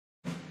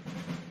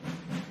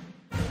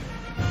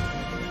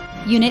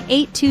Unit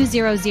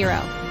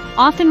 8200,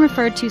 often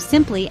referred to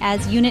simply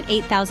as Unit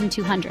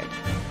 8200.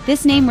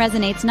 This name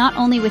resonates not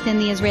only within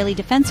the Israeli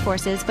Defense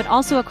Forces but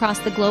also across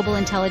the global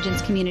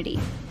intelligence community.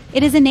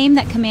 It is a name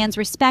that commands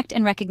respect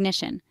and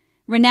recognition.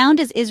 Renowned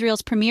as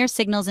Israel's premier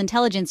signals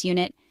intelligence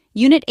unit,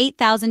 Unit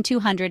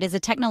 8200 is a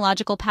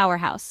technological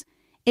powerhouse.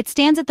 It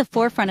stands at the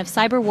forefront of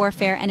cyber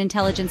warfare and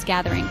intelligence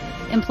gathering,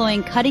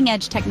 employing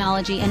cutting-edge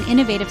technology and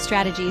innovative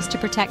strategies to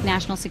protect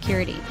national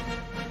security.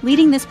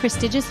 Leading this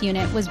prestigious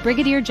unit was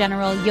Brigadier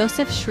General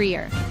Yosef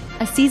Schreier,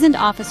 a seasoned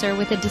officer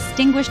with a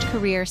distinguished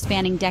career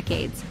spanning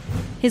decades.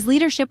 His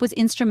leadership was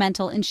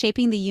instrumental in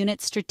shaping the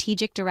unit's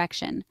strategic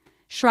direction.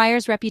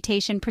 Schreier's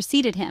reputation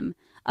preceded him,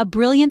 a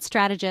brilliant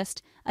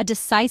strategist, a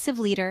decisive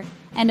leader,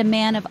 and a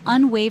man of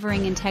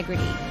unwavering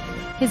integrity.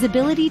 His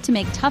ability to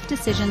make tough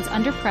decisions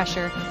under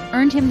pressure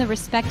earned him the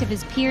respect of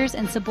his peers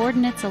and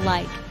subordinates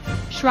alike.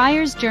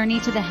 Schreier's journey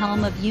to the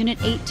helm of Unit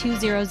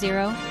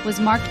 8200 was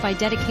marked by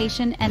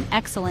dedication and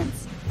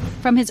excellence.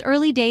 From his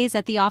early days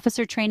at the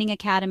Officer Training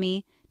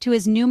Academy to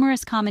his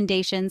numerous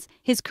commendations,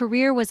 his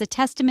career was a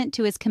testament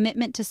to his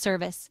commitment to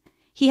service.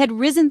 He had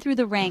risen through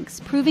the ranks,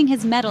 proving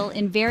his mettle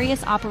in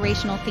various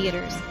operational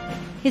theaters.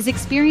 His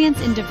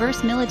experience in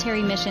diverse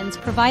military missions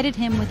provided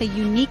him with a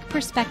unique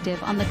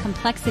perspective on the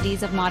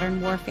complexities of modern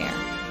warfare.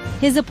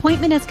 His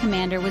appointment as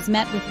commander was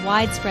met with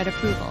widespread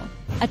approval,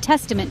 a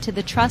testament to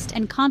the trust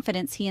and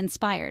confidence he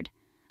inspired.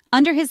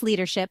 Under his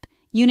leadership,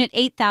 Unit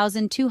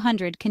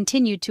 8200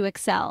 continued to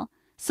excel,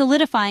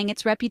 solidifying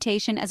its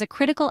reputation as a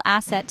critical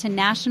asset to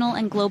national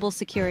and global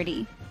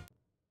security.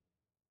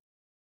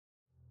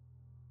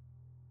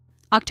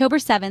 October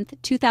 7,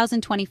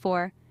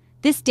 2024.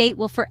 This date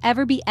will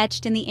forever be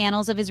etched in the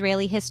annals of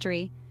Israeli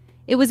history.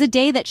 It was a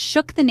day that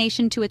shook the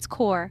nation to its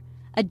core,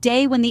 a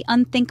day when the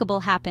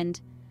unthinkable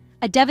happened.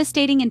 A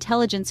devastating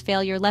intelligence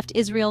failure left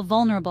Israel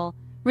vulnerable,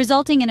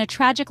 resulting in a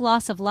tragic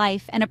loss of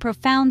life and a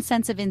profound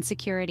sense of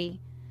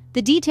insecurity.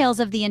 The details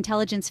of the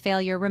intelligence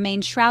failure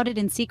remain shrouded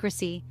in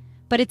secrecy,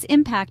 but its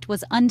impact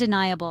was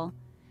undeniable.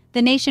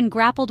 The nation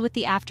grappled with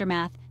the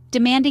aftermath,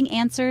 demanding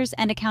answers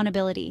and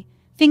accountability.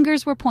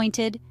 Fingers were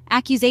pointed,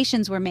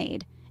 accusations were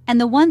made, and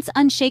the once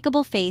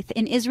unshakable faith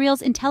in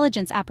Israel's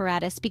intelligence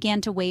apparatus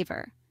began to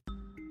waver.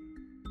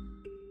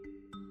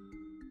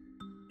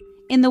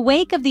 In the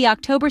wake of the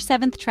October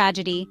 7th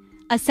tragedy,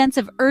 a sense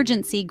of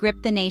urgency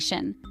gripped the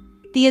nation.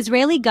 The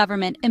Israeli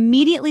government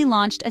immediately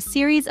launched a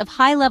series of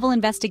high-level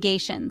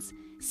investigations,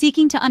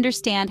 seeking to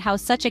understand how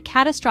such a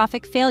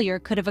catastrophic failure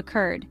could have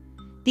occurred.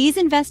 These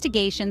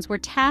investigations were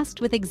tasked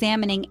with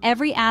examining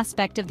every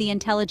aspect of the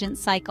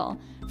intelligence cycle,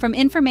 from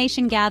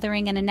information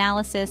gathering and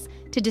analysis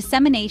to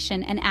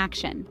dissemination and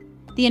action.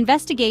 The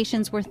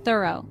investigations were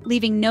thorough,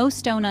 leaving no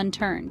stone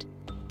unturned.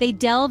 They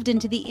delved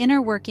into the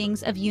inner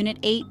workings of Unit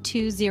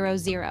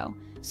 8200,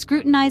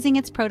 scrutinizing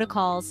its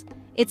protocols,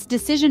 its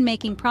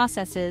decision-making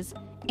processes,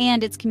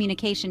 and its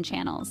communication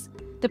channels.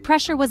 The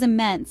pressure was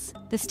immense,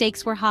 the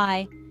stakes were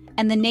high,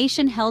 and the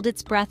nation held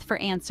its breath for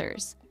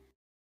answers.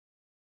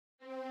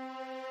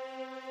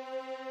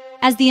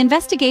 As the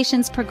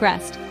investigations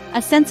progressed,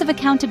 a sense of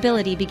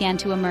accountability began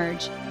to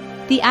emerge.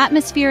 The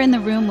atmosphere in the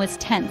room was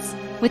tense,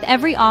 with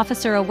every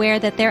officer aware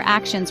that their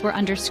actions were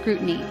under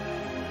scrutiny.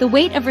 The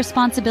weight of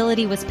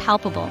responsibility was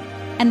palpable,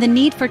 and the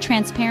need for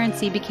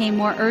transparency became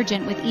more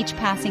urgent with each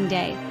passing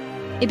day.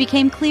 It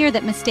became clear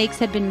that mistakes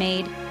had been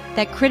made,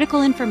 that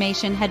critical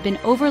information had been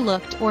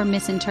overlooked or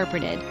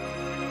misinterpreted.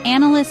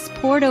 Analysts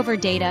pored over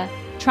data,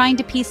 trying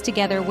to piece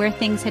together where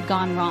things had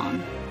gone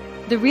wrong.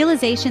 The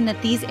realization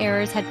that these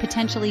errors had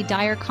potentially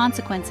dire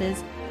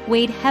consequences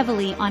weighed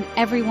heavily on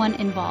everyone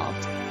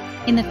involved.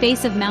 In the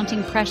face of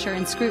mounting pressure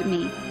and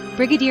scrutiny,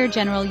 Brigadier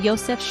General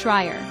Yosef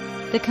Schreier,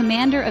 the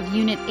commander of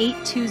Unit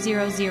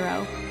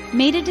 8200,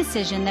 made a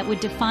decision that would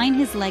define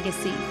his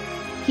legacy.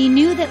 He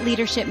knew that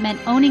leadership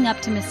meant owning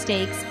up to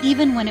mistakes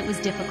even when it was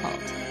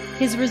difficult.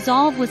 His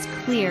resolve was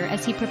clear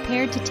as he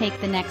prepared to take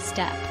the next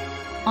step.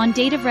 On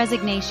date of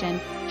resignation,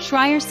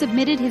 Schreier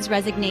submitted his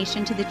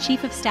resignation to the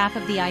Chief of Staff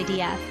of the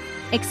IDF,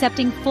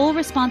 accepting full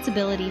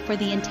responsibility for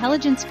the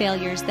intelligence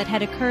failures that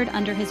had occurred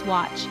under his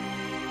watch.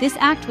 This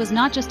act was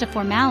not just a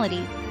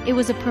formality, it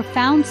was a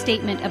profound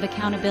statement of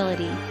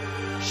accountability.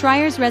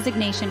 Schreier's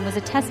resignation was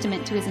a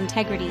testament to his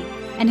integrity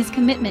and his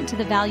commitment to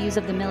the values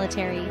of the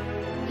military.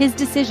 His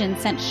decision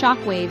sent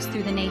shockwaves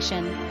through the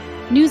nation.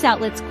 News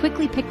outlets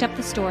quickly picked up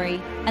the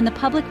story, and the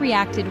public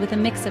reacted with a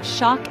mix of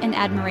shock and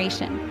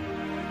admiration.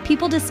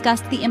 People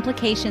discussed the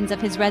implications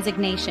of his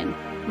resignation,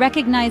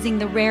 recognizing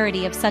the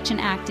rarity of such an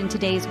act in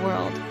today's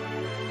world.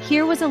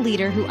 Here was a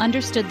leader who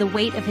understood the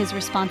weight of his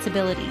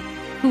responsibility,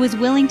 who was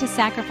willing to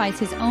sacrifice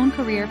his own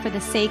career for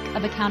the sake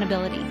of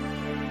accountability.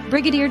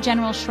 Brigadier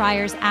General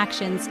Schreier's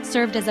actions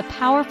served as a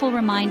powerful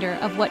reminder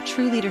of what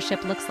true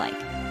leadership looks like.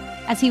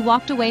 As he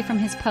walked away from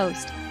his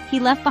post, he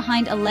left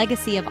behind a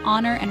legacy of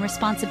honor and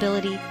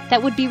responsibility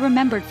that would be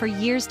remembered for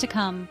years to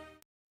come.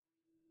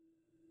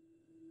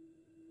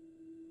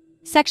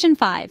 Section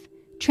 5.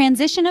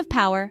 Transition of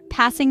power,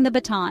 passing the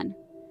baton.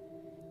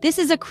 This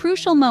is a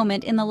crucial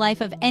moment in the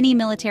life of any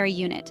military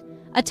unit,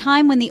 a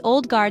time when the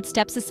old guard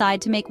steps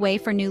aside to make way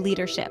for new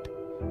leadership.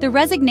 The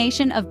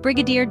resignation of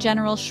Brigadier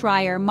General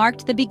Schreier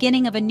marked the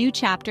beginning of a new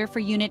chapter for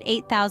Unit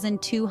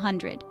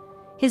 8200.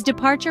 His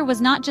departure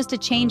was not just a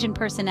change in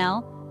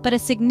personnel, but a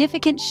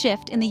significant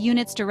shift in the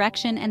unit's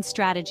direction and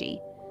strategy.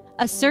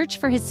 A search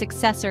for his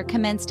successor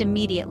commenced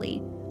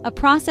immediately, a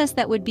process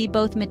that would be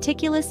both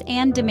meticulous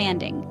and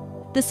demanding.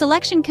 The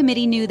selection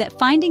committee knew that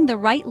finding the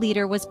right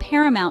leader was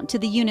paramount to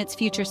the unit's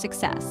future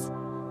success.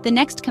 The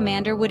next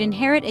commander would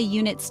inherit a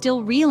unit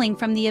still reeling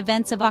from the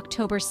events of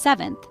October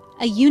 7th,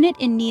 a unit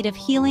in need of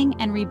healing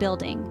and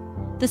rebuilding.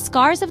 The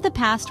scars of the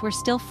past were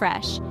still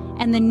fresh,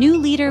 and the new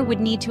leader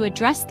would need to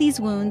address these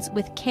wounds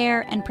with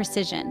care and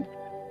precision.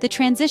 The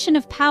transition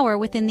of power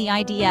within the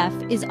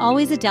IDF is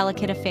always a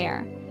delicate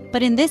affair,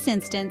 but in this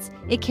instance,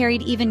 it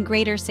carried even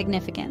greater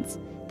significance.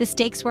 The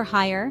stakes were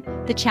higher,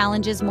 the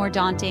challenges more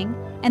daunting,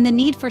 and the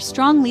need for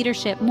strong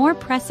leadership more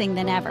pressing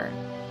than ever.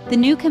 The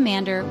new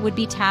commander would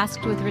be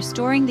tasked with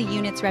restoring the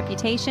unit's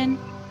reputation,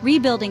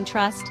 rebuilding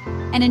trust,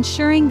 and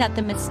ensuring that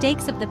the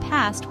mistakes of the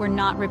past were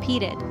not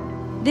repeated.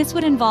 This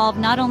would involve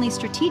not only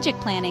strategic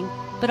planning,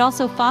 but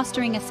also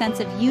fostering a sense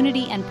of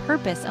unity and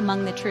purpose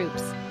among the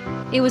troops.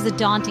 It was a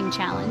daunting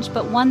challenge,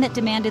 but one that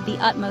demanded the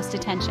utmost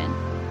attention.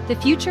 The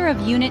future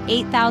of Unit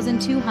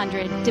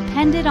 8200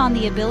 depended on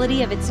the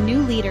ability of its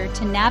new leader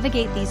to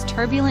navigate these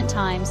turbulent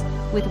times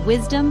with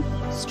wisdom,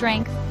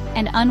 strength,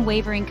 and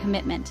unwavering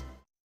commitment.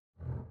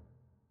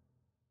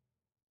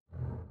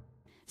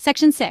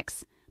 Section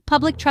 6.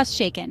 Public trust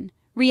shaken.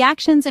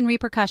 Reactions and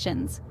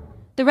repercussions.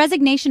 The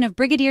resignation of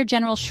Brigadier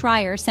General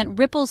Schreier sent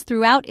ripples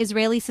throughout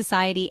Israeli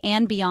society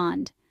and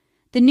beyond.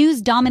 The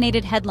news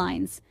dominated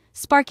headlines,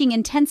 sparking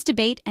intense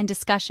debate and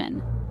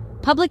discussion.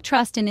 Public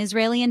trust in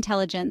Israeli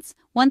intelligence,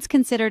 once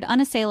considered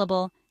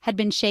unassailable, had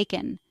been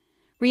shaken.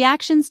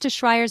 Reactions to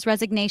Schreier's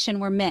resignation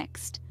were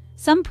mixed.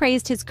 Some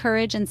praised his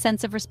courage and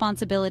sense of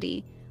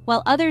responsibility,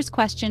 while others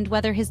questioned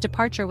whether his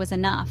departure was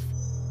enough.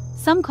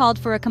 Some called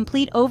for a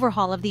complete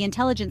overhaul of the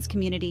intelligence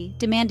community,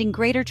 demanding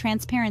greater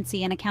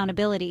transparency and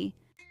accountability.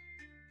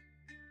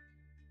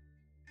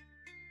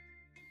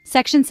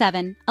 Section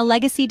 7. A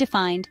legacy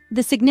defined.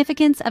 The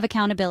significance of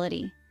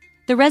accountability.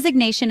 The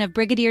resignation of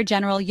Brigadier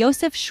General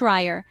Yosef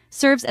Schreier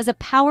serves as a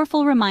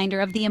powerful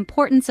reminder of the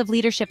importance of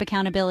leadership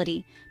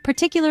accountability,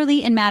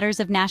 particularly in matters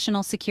of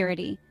national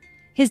security.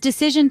 His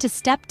decision to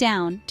step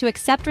down, to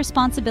accept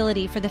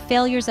responsibility for the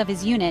failures of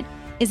his unit,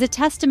 is a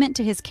testament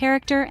to his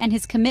character and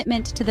his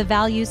commitment to the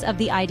values of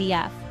the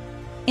IDF.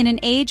 In an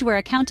age where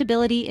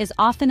accountability is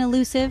often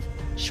elusive,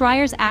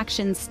 Schreier's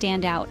actions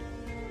stand out.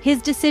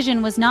 His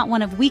decision was not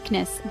one of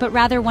weakness, but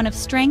rather one of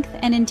strength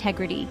and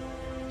integrity.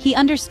 He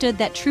understood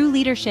that true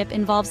leadership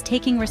involves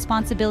taking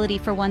responsibility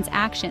for one's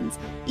actions,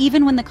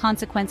 even when the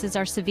consequences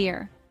are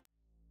severe.